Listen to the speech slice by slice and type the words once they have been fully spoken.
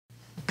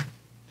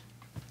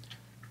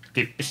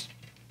Kippis.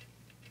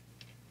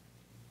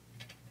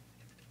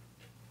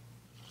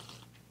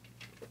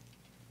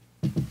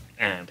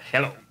 And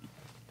hello.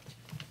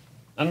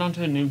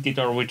 Another new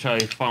guitar which I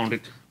found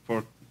it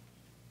for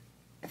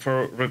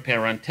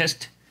repair and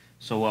test.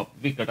 So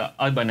we got a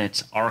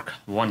Ibanez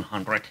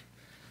ARC100.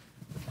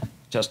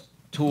 Just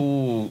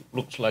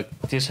looks like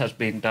this has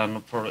been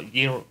done for a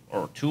year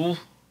or two.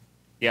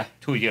 Yeah,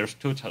 2 years,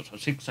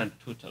 2006 and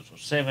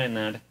 2007,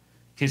 and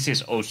this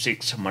is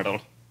 06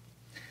 model.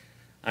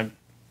 And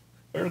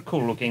very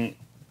cool looking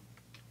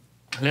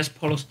Les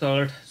Paul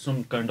styled,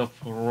 some kind of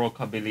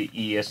rockabilly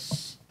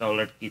ES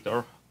styled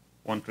guitar,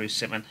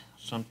 137,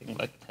 something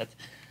like that.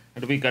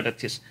 And we got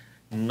this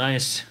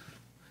nice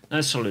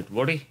solid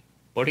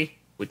body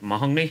with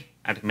mahogany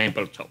and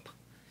maple top.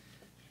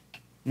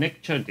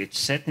 Neck joint is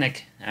set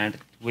neck, and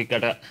we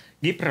got a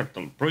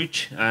Gibraltar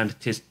bridge and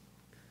this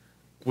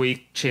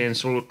quick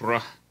change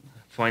ultra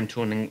fine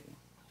tuning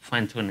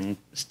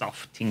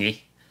stuff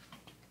thingy.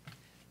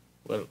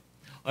 Well,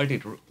 I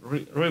did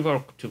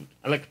rework to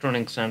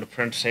electronics, and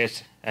friend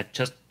says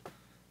just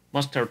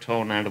master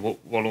tone and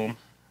volume,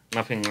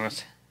 nothing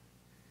else.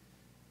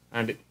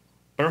 And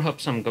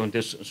perhaps I'm going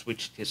to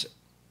switch this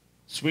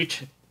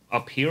switch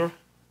up here.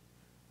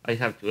 I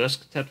have to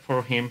ask that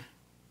for him.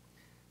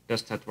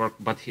 Does that work?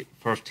 But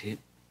first he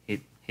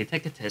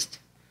take a test.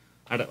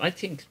 And I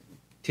think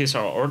these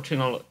are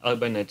original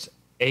Ibanez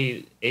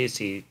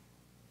ACH2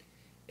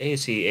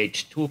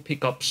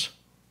 pickups.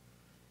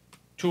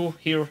 2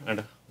 here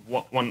and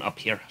 1 up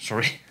here,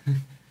 sorry.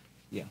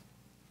 Yeah.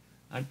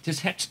 And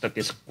this headstock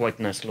is quite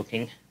nice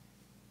looking.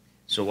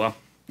 So,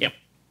 yeah.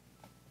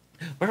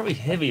 Very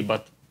heavy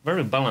but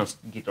very balanced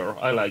guitar.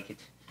 I like it.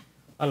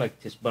 I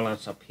like this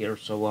balance up here,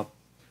 so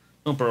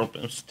no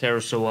problems there.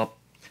 So,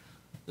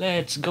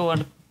 let's go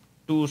and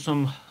do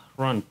some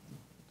run.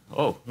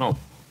 Oh, no.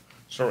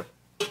 Sorry.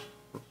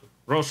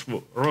 Rosewood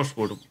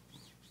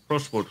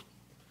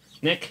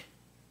neck.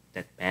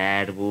 That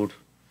bad wood.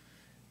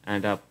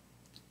 And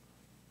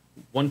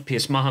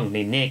 1-piece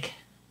mahogany neck.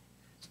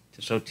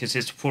 So this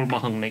is full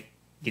mahogany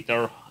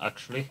guitar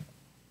actually,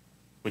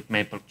 with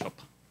maple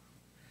top.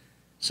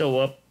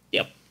 So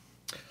yeah,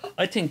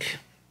 I think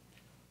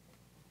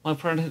my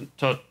friend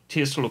thought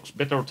this looks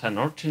better than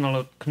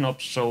original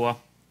knobs. So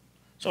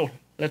so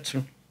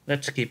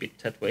let's keep it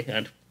that way.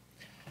 And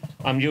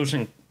I'm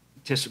using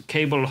this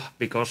cable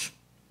because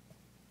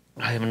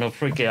I have no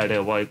freaky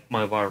idea why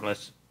my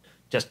wireless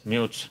just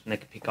mutes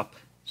neck pickup.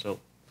 So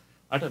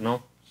I don't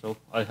know. So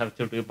I have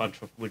to do a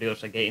bunch of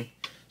videos again.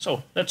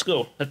 So let's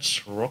go.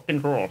 Let's rock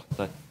and roll.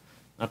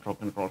 Not rock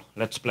and roll.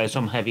 Let's play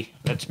some heavy.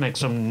 Let's make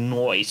some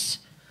noise.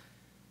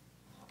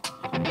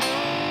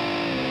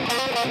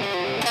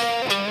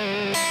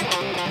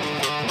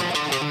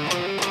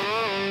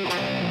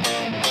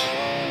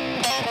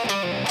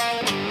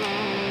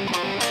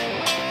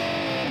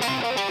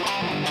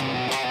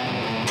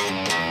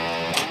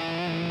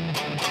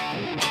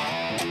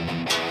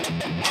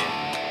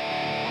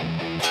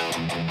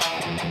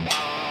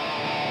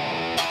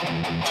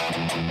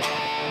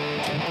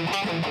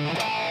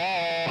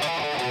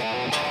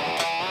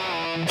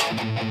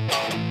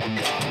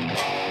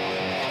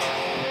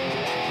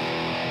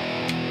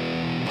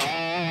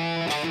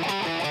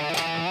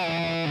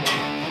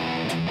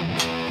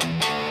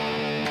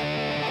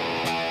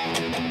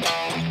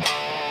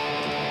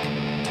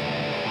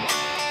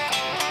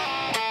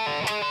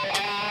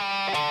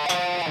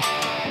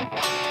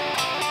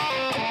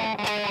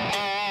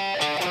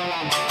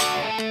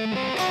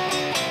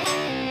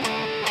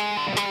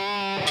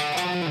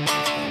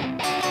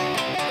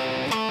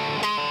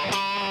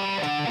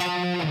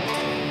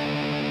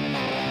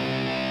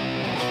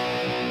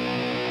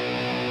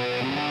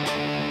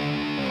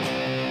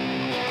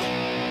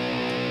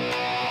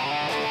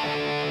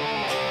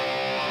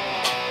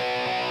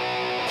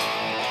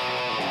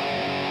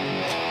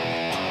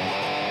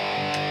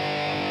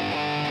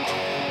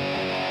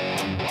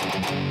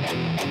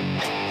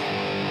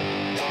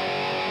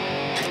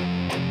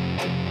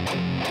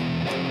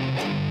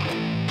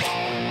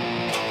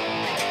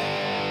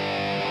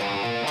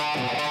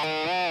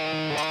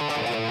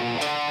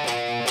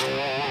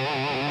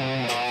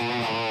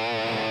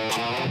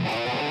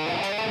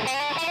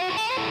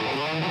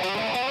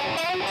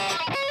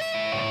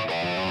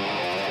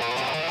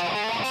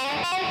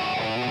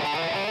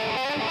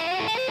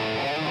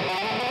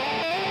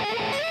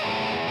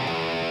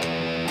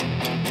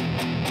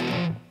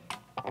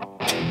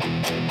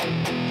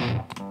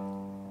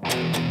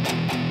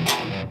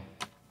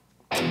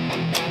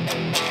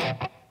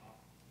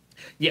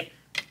 Yeah,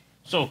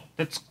 so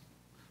that's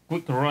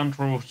quick run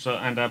through. So,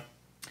 and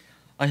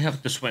I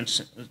have to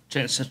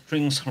change the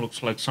strings.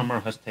 Looks like summer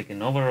has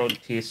taken over on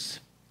this,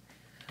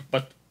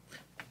 but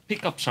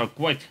pickups are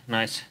quite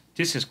nice.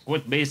 This is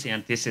quite bassy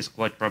and this is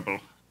quite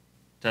treble.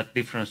 That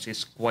difference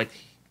is quite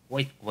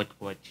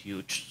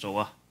huge.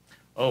 So,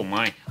 oh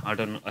my, I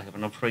don't know. I have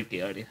no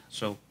freaky idea.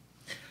 So,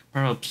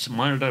 perhaps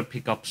milder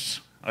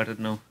pickups. I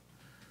don't know.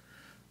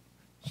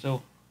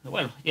 So,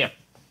 well, yeah.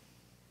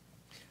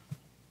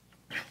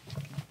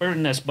 very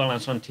nice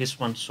balance on this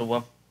one. So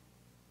well.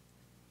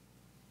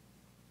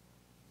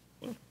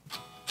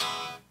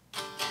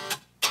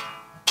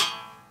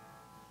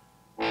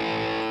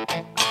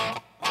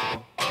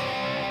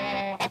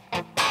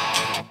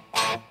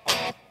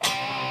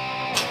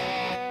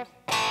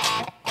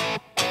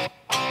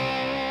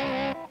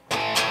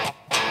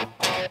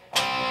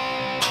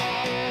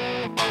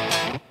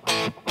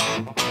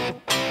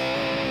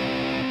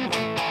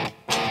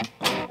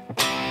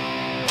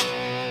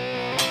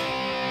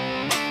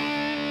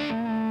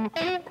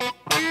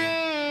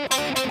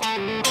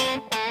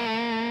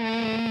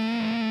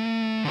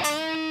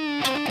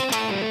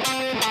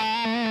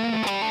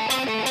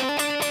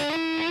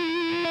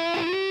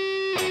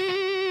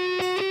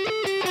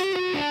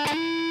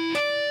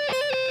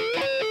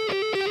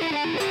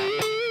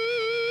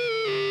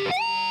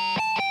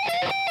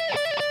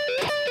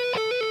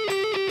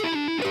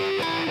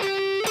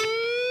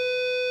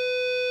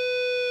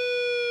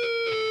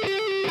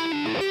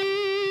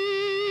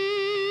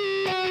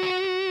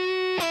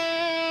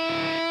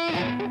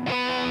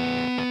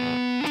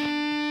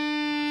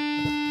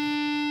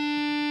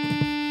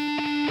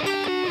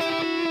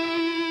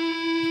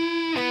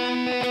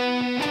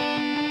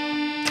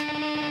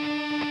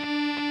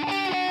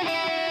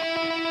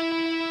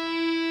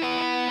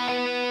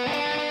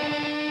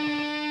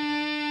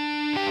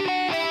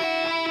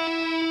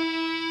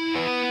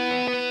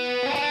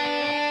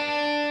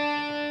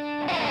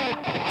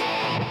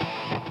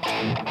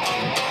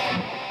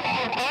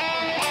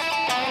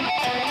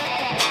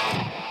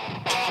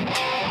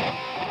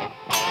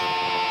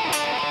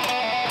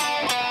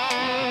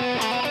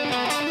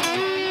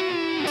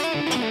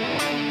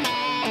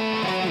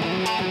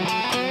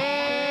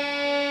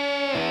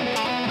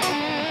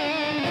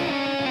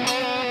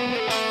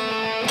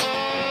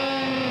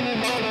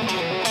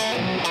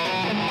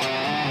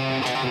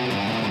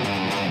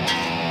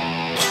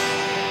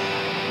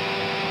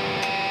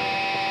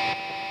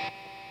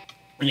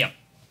 Yeah,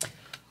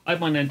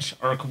 Ibanez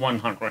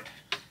ARC100.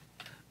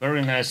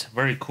 Very nice,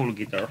 very cool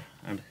guitar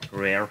and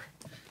rare.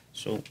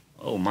 So,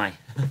 oh my.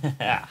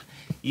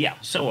 Yeah,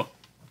 so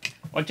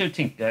what do you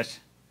think, guys?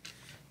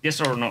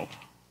 Yes or no?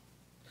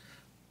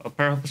 Or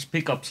perhaps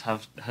pickups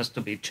has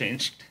to be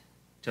changed.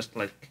 Just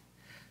like,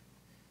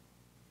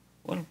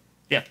 well,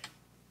 yeah.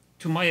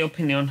 To my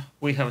opinion,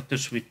 we have to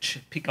switch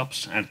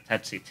pickups and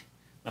that's it.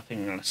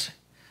 Nothing else.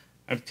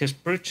 And this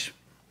bridge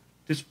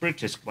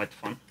is quite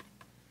fun.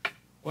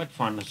 Quite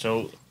fun,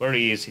 so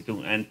very easy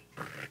to end.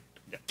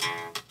 Yeah.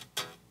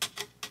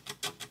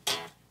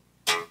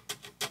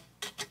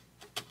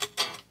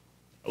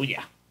 Oh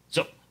yeah.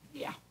 So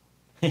yeah.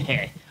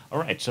 All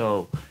right.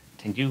 So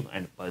thank you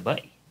and bye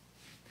bye.